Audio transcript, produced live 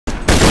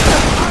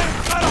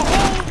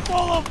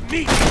Help me!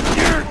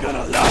 You're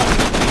gonna love it!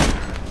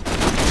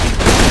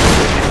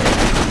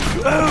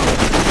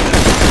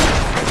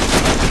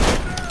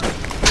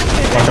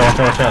 Watch out, watch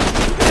out, watch out.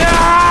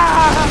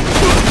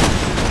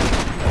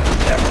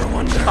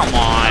 Come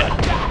on.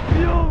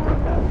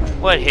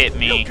 What hit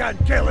me? You can't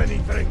kill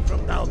anything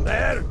from down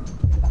there.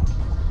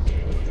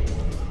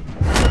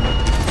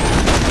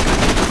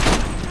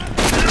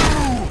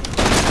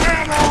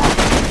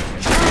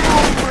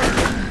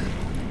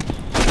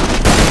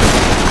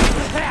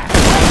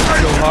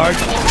 Hard.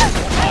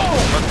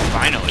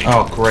 Finally.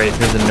 Oh great,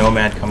 there's a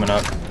nomad coming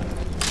up.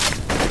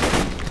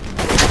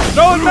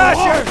 Stone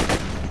Masher!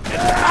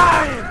 It's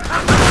time!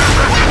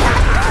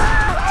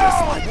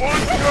 Just like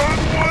one gun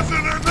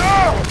wasn't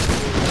enough!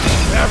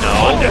 No.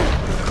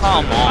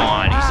 Come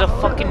on, he's a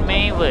fucking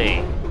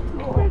melee.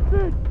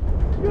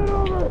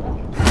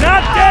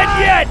 Not dead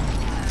yet!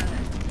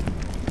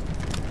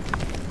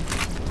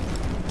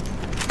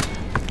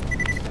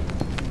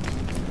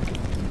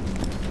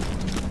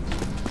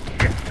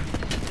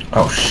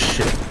 Oh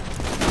shit.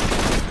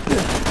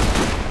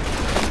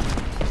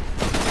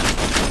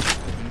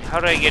 How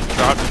did I get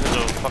dropped because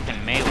of a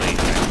fucking melee?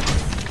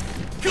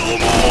 Kill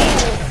them all!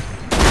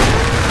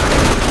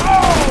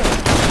 Oh!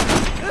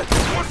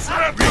 What's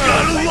that? We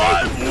got a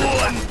live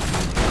one!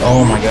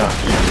 Oh my god.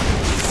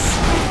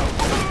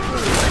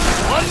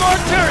 One more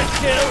turret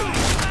kill!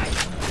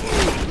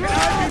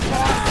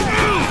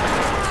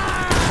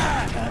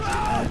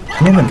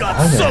 Can't even Got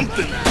target.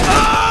 something!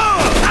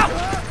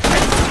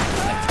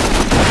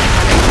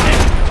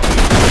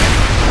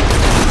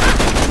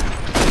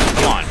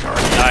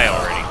 Die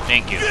already.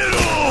 Thank you.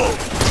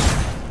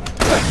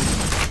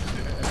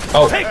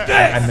 Oh,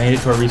 I made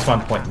it to a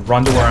respawn point.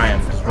 Run to where I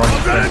am. Just run to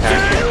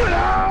fantastic.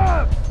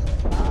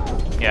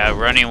 Yeah,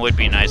 running would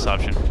be a nice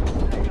option. On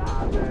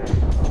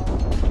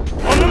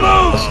the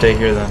move! Let's stay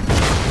here then.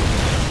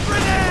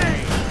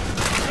 Grenade!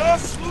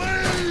 Just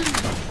leave!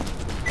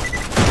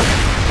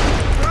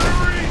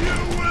 Bury you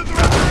with the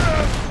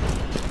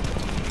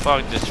rest!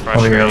 Fuck, this is Over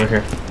frustrating. here, over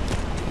here.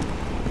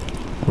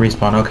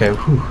 Respawn, okay,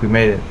 whew, we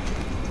made it.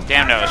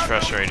 Damn, that was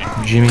frustrating.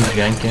 Jimmy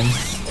Jenkins.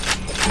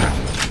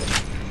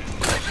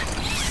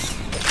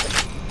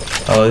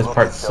 Oh, this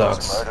part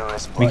sucks.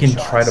 We can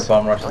try to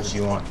bomb rush if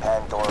you want.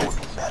 Pandora would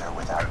be better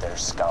without their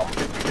scum.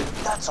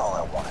 That's all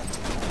I want to do.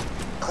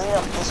 Clean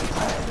up this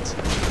planet.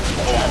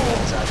 That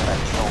means I gotta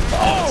kill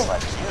bombs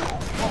like you.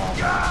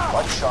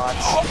 Blood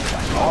shots,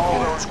 all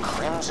those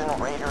Crimson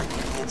Raider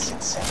idiots in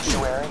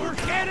Sanctuary. I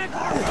don't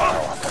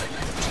want them to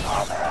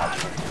job.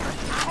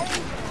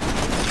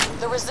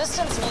 The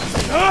Resistance needs to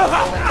be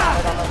rolling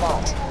down on the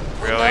vault.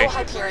 We Really? know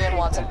Hyperion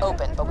wants it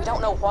open, but we don't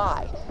know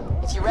why.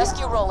 If you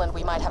rescue Roland,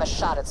 we might have a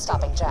shot at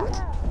stopping Jack.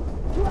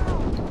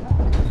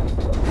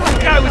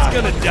 That guy was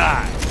gonna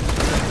die!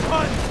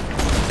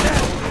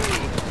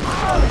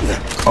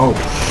 Oh,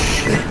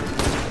 shit.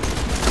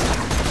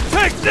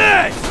 Take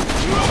this!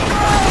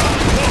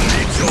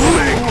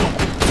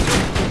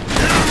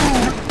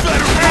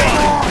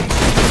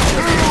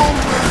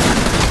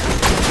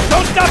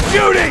 Don't stop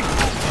shooting!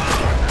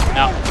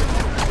 No.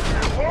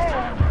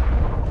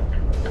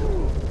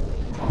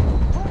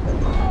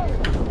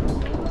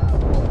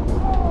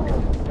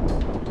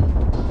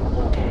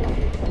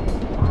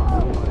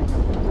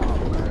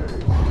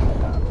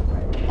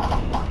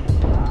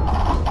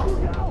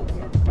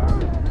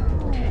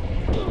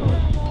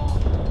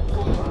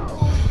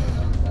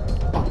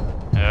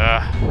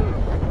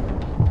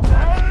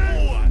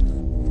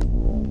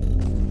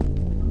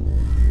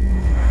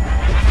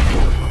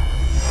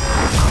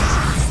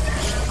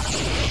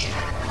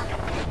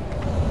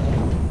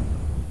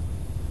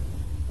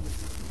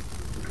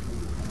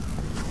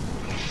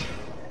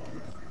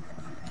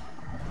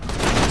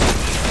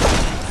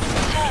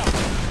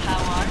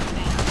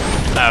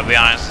 I'll be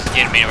honest, it's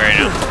getting me right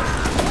now.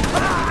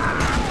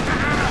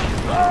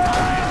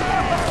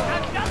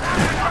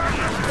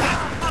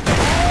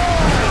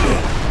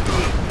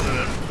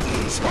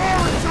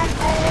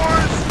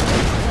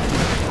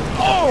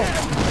 Oh!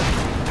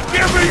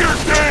 Give me your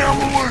damn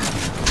loot!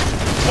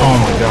 Oh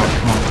my god,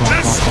 come on, come on, come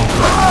on, come on,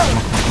 come on.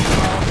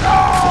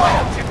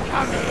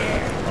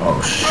 Oh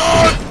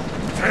shit.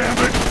 Damn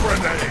it,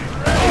 grenade!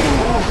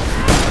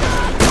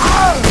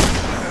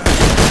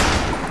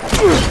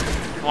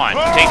 Come on,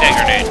 take that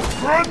grenade.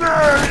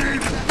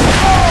 Grenade!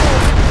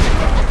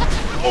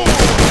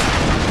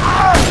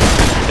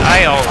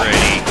 Die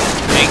already.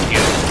 Thank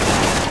you.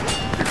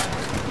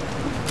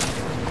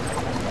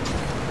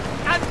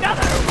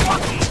 Another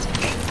rocket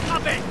is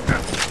coming!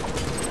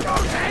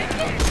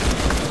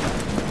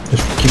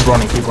 Just keep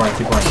running, keep running,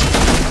 keep running.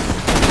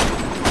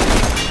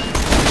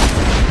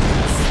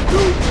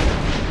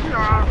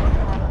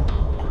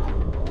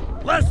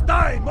 Less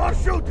time, more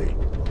shooting!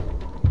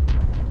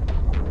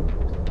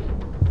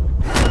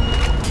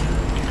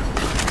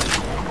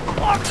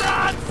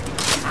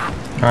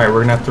 Alright,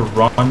 we're gonna have to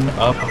run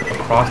up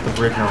across the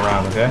bridge and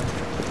around, okay?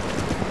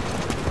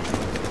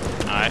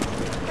 Alright.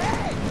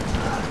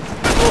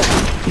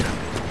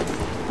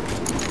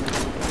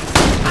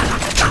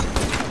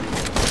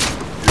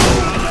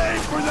 Aim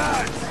for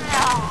that!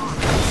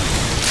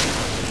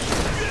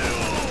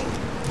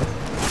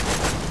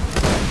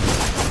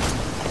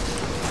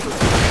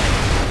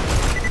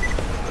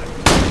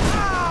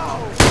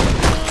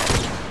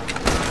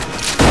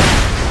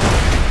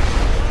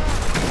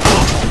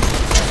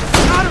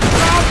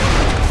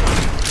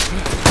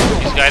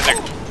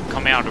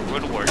 me out of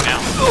woodwork now.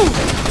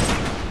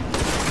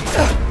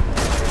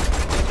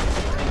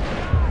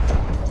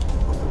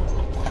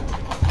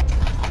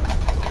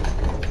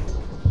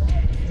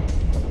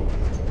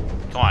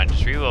 Come on,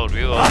 just reload.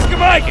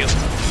 Thank you.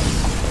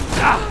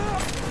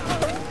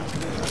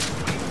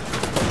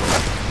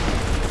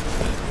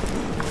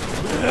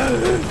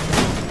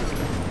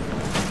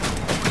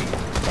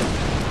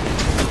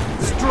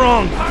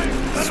 Strong,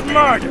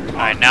 smart.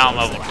 Alright, now I'm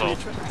level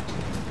 12.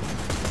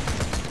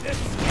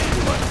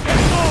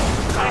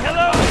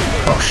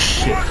 Oh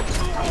shit.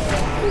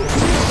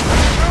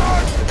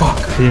 Fuck,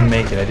 I didn't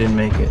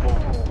make it.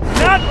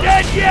 Not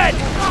dead yet!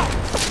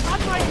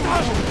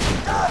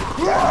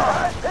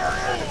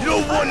 You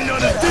don't want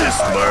none of this,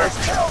 Merc!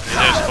 Is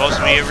there supposed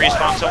to be a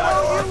respawn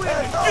somewhere?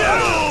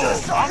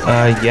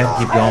 Yeah,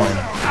 keep going.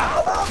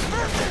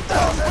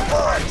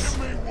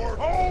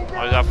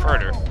 Oh, we got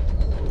further.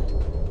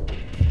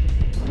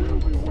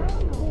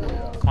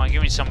 Come on,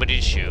 give me somebody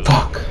to shoot.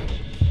 Fuck.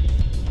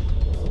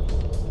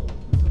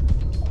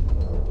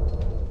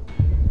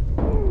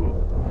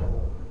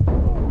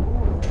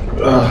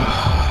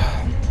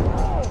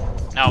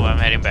 No, I'm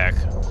heading back.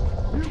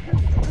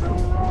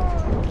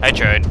 I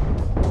tried.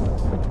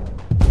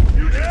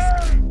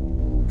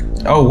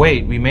 Oh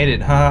wait, we made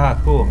it. Haha,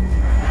 cool.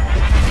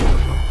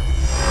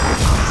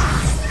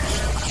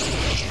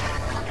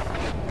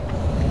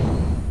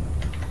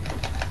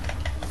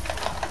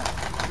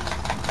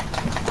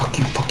 Fuck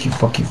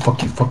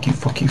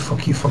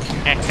you.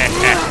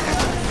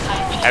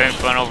 Having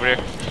fun over there.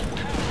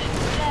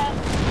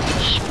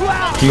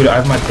 Dude, I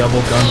have my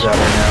double guns out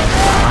right now.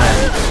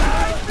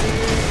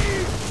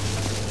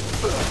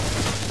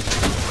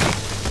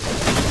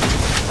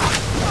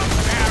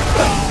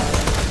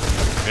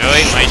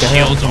 Really? My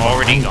shield's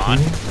already gone?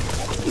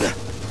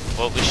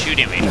 What was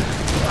shooting me?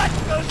 What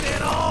does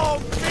it all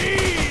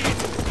mean?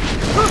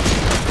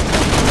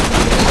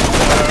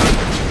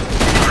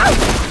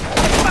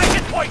 My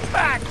hit point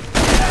back!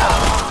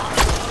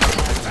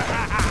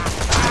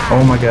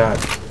 Oh my god.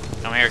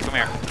 Come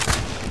here.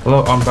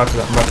 Hello, I'm about to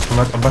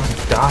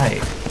die.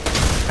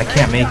 I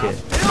can't make it.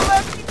 It'll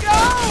let me go!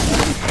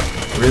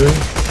 Really?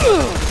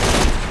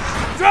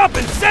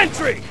 Dropping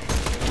sentry!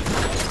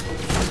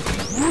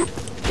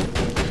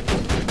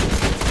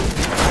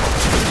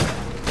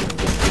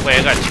 Wait,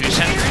 I got 2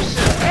 sentries?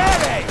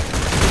 Headache!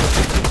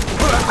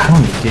 I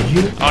don't know, did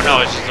you? Oh no,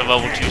 it's just a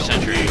level 2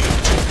 sentry.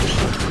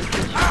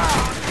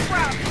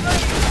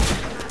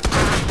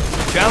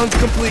 Challenge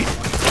complete.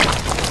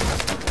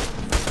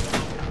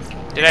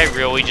 Did I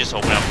really just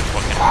open up the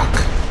fucking... Fuck.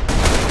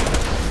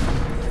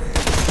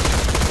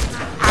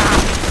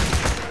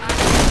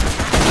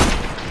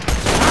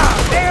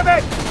 Damn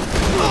it!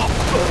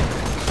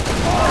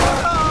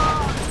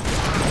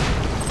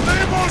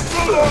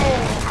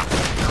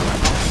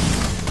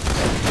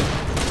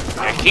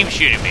 Yeah, keep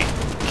shooting me.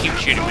 Keep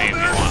shooting me if you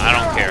want. I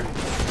don't care.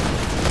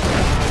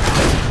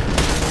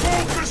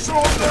 Focus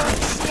on that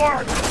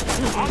slug!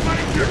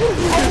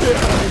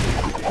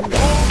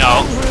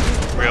 No.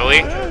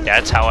 Really?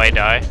 That's how I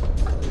die? Get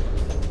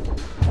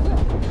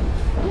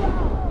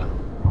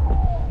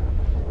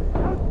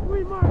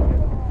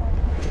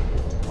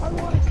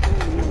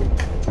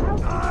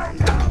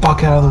the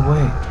fuck out of the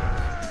way.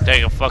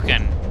 Take a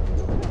fucking...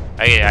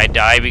 I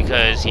die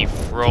because he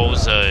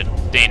froze a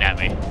thing at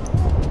me.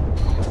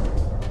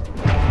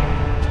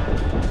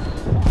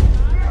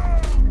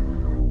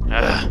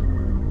 Ugh.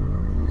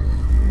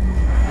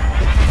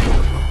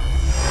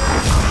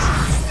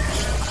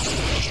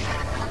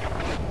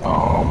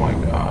 Oh my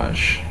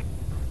gosh.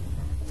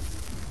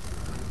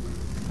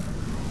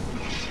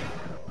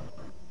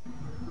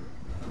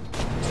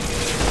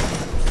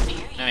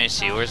 Let me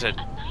see, where's it?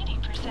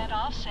 90%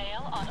 off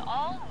sale on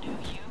all new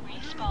U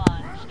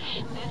respawns.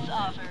 This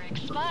offer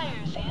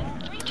expires in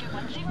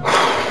 3210.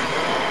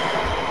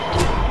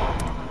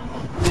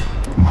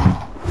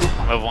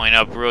 I'm leveling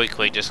up really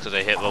quick just because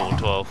I hit level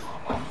 12.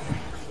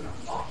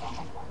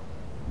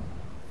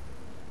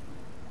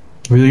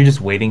 Really, you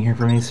just waiting here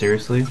for me?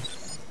 Seriously?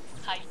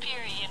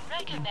 Hyperion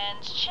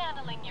recommends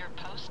channeling your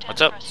post-death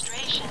What's up?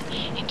 frustration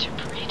into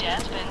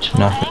pre-death vengeful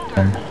Nothing.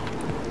 anger.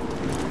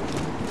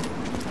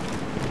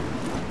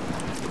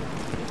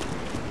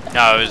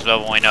 No, I was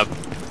leveling up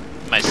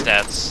my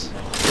stats.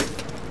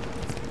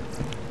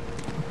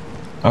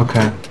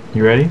 Okay.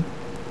 You ready?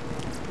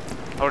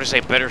 I would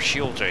say better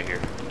shields right here.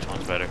 Which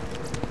one's better?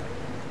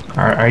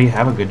 I already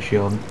have a good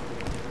shield.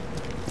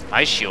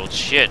 My shield's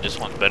shit. This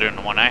one's better than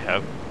the one I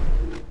have.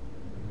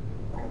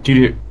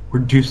 Dude, it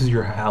reduces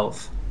your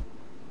health.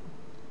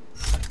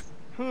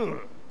 How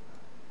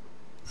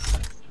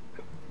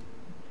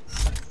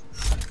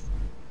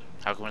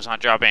come it's not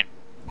dropping?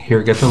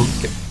 Here, get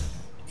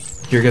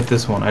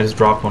this one. I just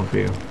dropped one for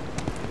you.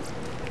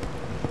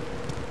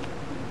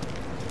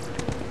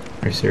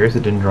 Are you serious?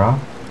 It didn't drop?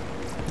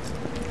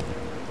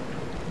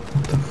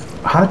 What the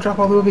how'd it drop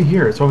all the way over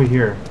here? It's over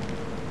here.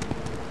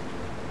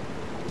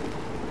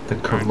 The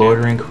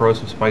loitering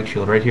corrosive spike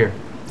shield right here.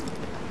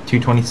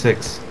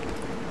 226.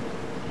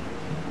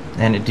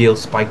 And it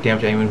deals spike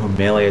damage to anyone who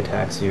melee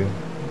attacks you.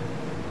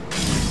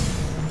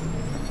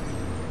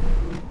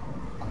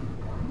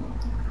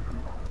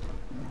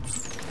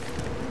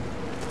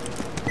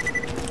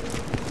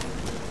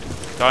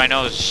 All I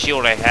know is the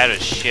shield I had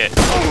is shit.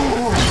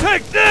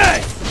 Take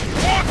this!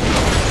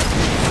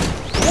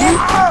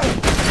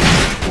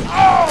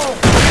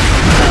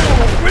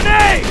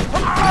 Grenade!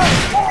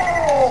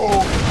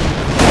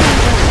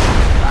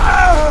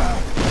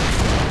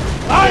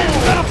 I am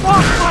gonna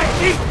block my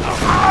heat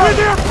with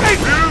your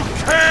face! You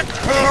can't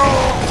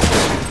hurl!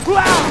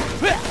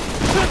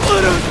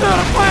 Pluto's not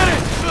a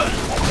planet!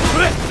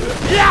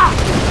 Yeah!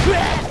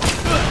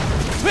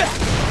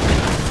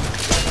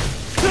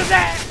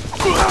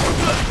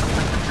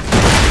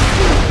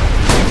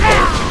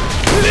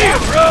 See ya,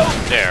 bro!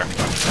 There.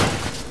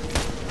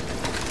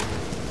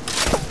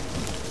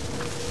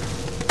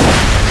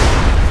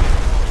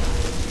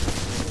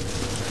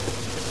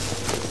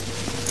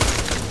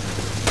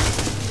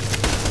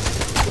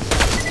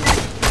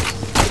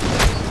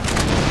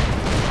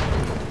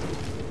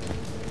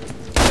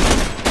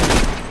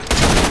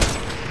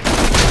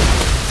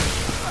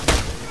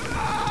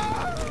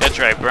 That's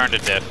right, burned to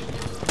death.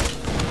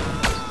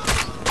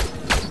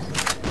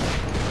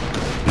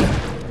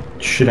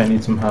 Shit, I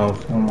need some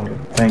health. Oh my god.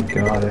 Thank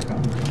god I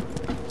found it.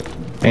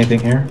 Anything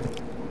here?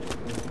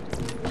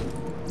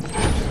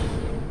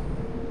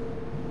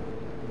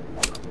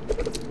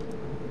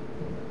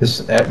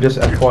 Just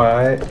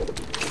FYI,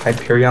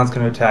 Hyperion's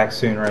gonna attack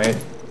soon, right?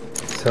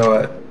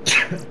 So,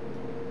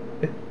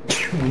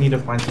 we need to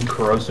find some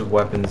corrosive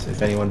weapons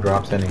if anyone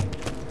drops any.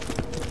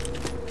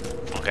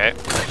 Okay.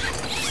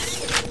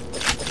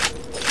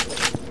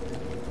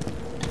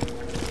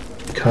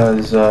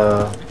 Because,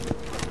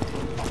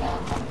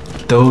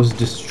 those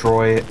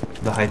destroy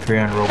the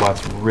Hyperion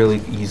robots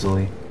really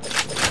easily.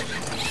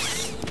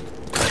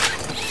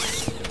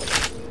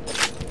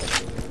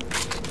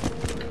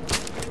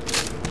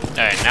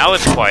 Alright, now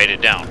it's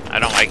quieted down. I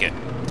don't like it.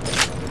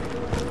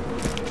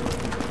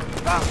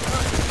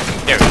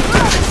 There we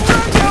go.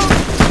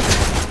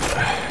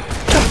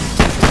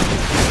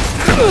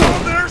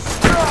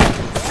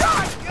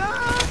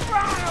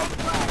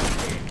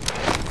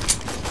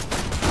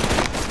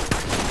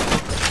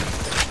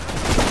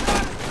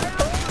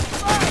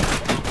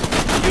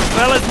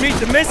 Fellas, meet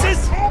the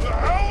missus?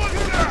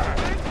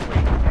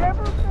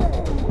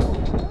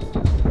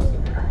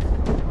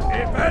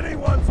 If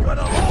anyone's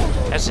gonna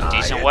hold That's a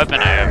decent weapon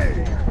I have.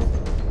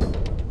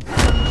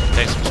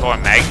 Take some sort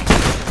of mag.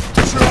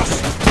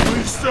 just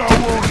please don't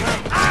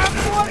I'm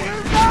what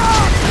you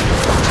got!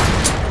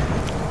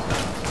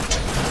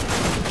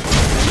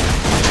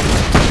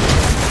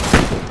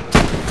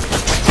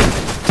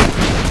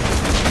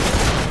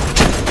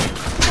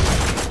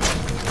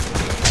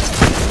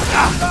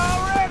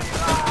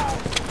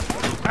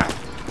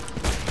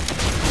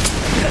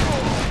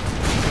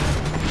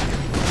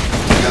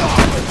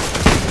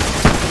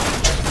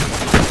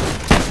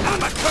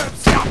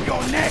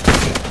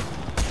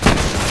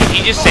 Did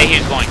he just say he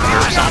was going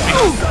curves on me?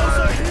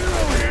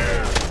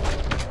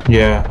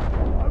 Yeah.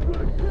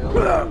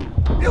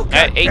 You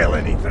can't kill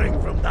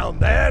anything from down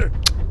there.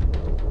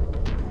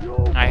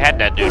 I had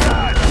that dude.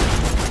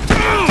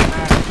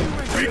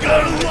 We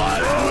got a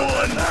live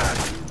one.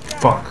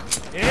 Fuck.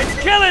 It's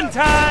killing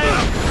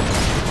time.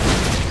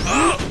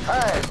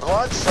 Hey,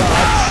 Bloodshot.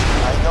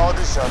 I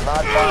notice you're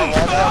not buying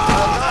any of the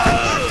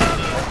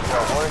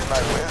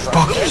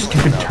Fuck, you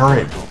stupid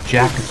turret.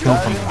 Jack is killed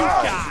from me.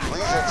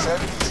 Please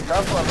accept these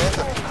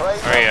complimentary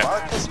crates Where are you? from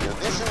Marcus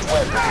Munitions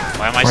weapon.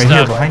 Why am I Right here,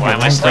 stuck? behind Why you. am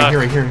I Right stuck? here,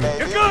 right here.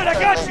 You're good, I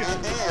got you.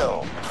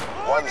 Deal.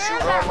 Once you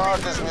run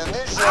Marcus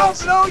Munitions, I'll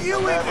blow you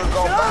you'll never into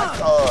go dust. back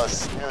to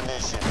us,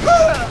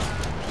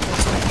 Munitions.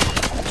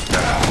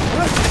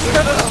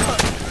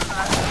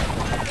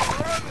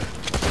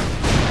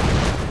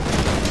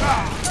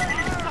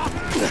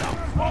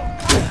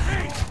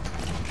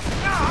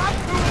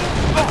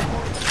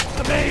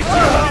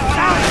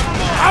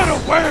 Out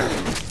of where?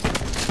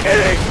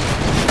 Kidding!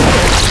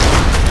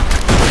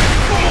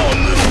 Come on,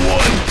 little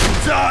one.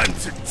 Time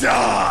to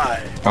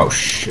die. Oh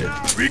shit.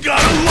 We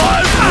got a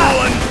live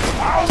one.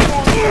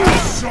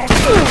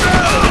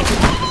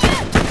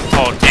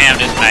 Oh damn,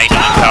 this Magnum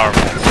is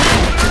powerful.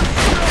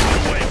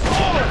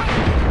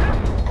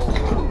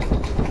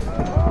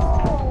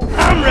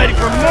 I'm ready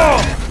for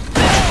more.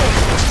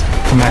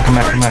 Come back, come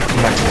back, come back,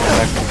 come back, come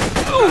back.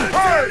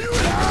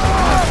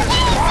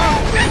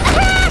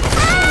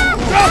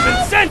 Dropping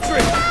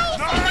sentry.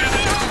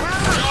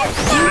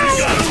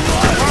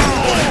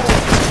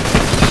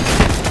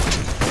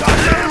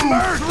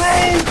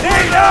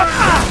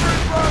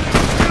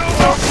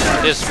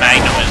 This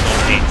Magnum is no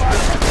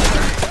dangerous.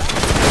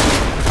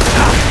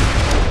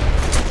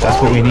 That's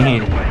what we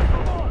need.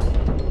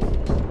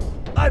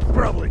 I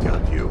probably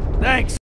got you.